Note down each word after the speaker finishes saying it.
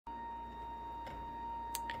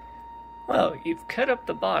Well, you've cut up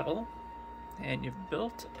the bottle and you've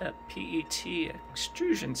built a PET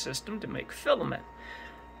extrusion system to make filament.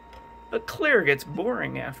 But clear gets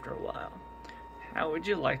boring after a while. How would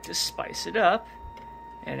you like to spice it up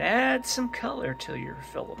and add some color to your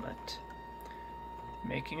filament,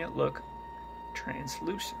 making it look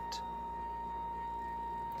translucent?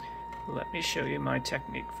 Let me show you my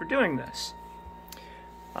technique for doing this.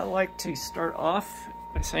 I like to start off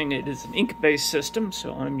by saying it is an ink-based system,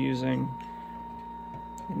 so I'm using,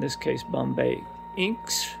 in this case, Bombay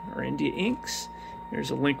inks or India inks.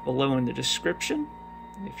 There's a link below in the description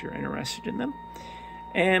if you're interested in them.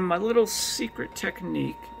 And my little secret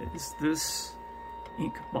technique is this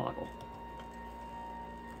ink bottle.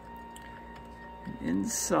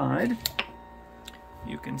 Inside,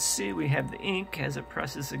 you can see we have the ink as it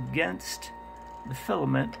presses against the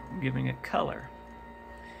filament, giving it color.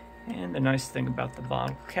 And the nice thing about the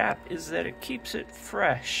bottle cap is that it keeps it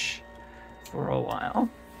fresh for a while,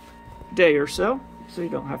 a day or so you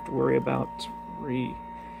don't have to worry about re-inking.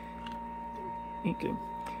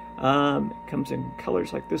 It comes in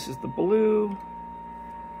colors like this is the blue,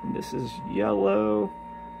 and this is yellow,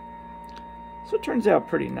 so it turns out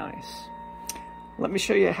pretty nice. Let me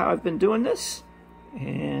show you how I've been doing this,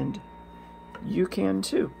 and you can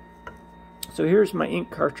too. So here's my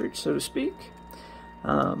ink cartridge, so to speak.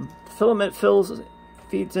 Filament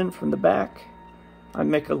feeds in from the back. I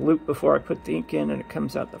make a loop before I put the ink in, and it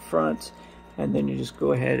comes out the front, and then you just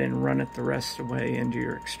go ahead and run it the rest of the way into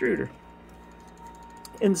your extruder.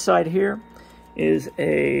 Inside here is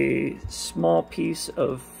a small piece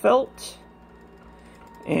of felt,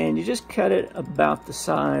 and you just cut it about the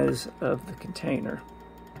size of the container.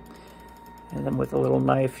 And then with a little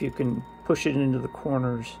knife you can push it into the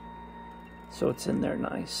corners so it's in there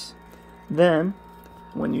nice. Then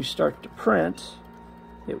when you start to print,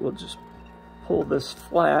 it will just pull this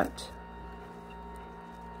flat.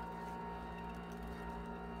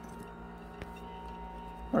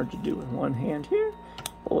 Hard to do with one hand here.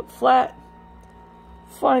 Pull it flat.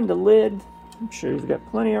 Find a lid. I'm sure you've got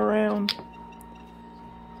plenty around.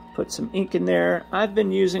 Put some ink in there. I've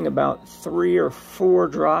been using about 3 or 4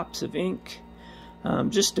 drops of ink.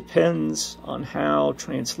 Just depends on how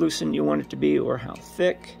translucent you want it to be or how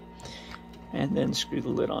thick. And then screw the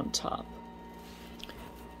lid on top.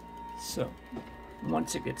 So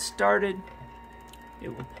once it gets started, it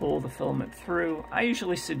will pull the filament through. I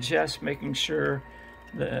usually suggest making sure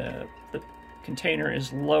the container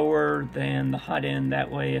is lower than the hot end.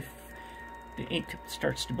 That way if the ink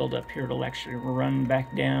starts to build up here, it'll actually run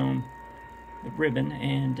back down the ribbon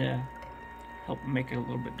and help make it a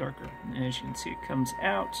little bit darker. And as you can see, it comes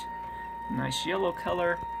out nice yellow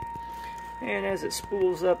color. And as it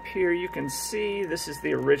spools up here, you can see this is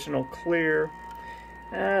the original clear.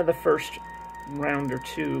 The first round or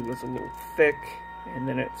two was a little thick, and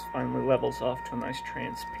then it finally levels off to a nice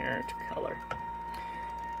transparent color.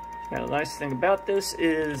 Now the nice thing about this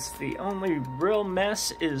is the only real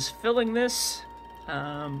mess is filling this.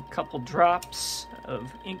 Couple drops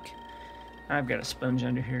of ink. I've got a sponge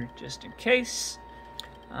under here just in case.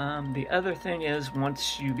 The other thing is,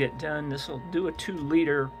 once you get done, this will do a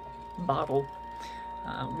 2-liter bottle.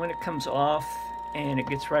 When it comes off and it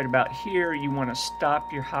gets right about here, you want to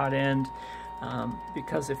stop your hot end,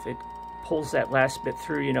 because if it pulls that last bit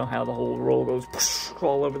through, you know how the whole roll goes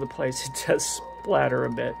all over the place. It does splatter a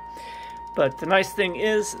bit. But the nice thing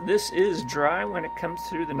is, this is dry when it comes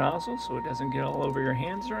through the nozzle, so it doesn't get all over your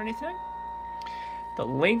hands or anything. The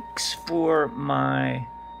links for my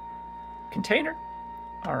container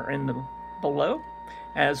are in the below,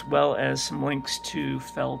 as well as some links to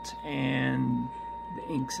felt and the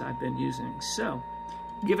inks I've been using. So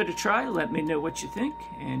give it a try, let me know what you think,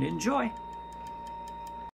 and enjoy.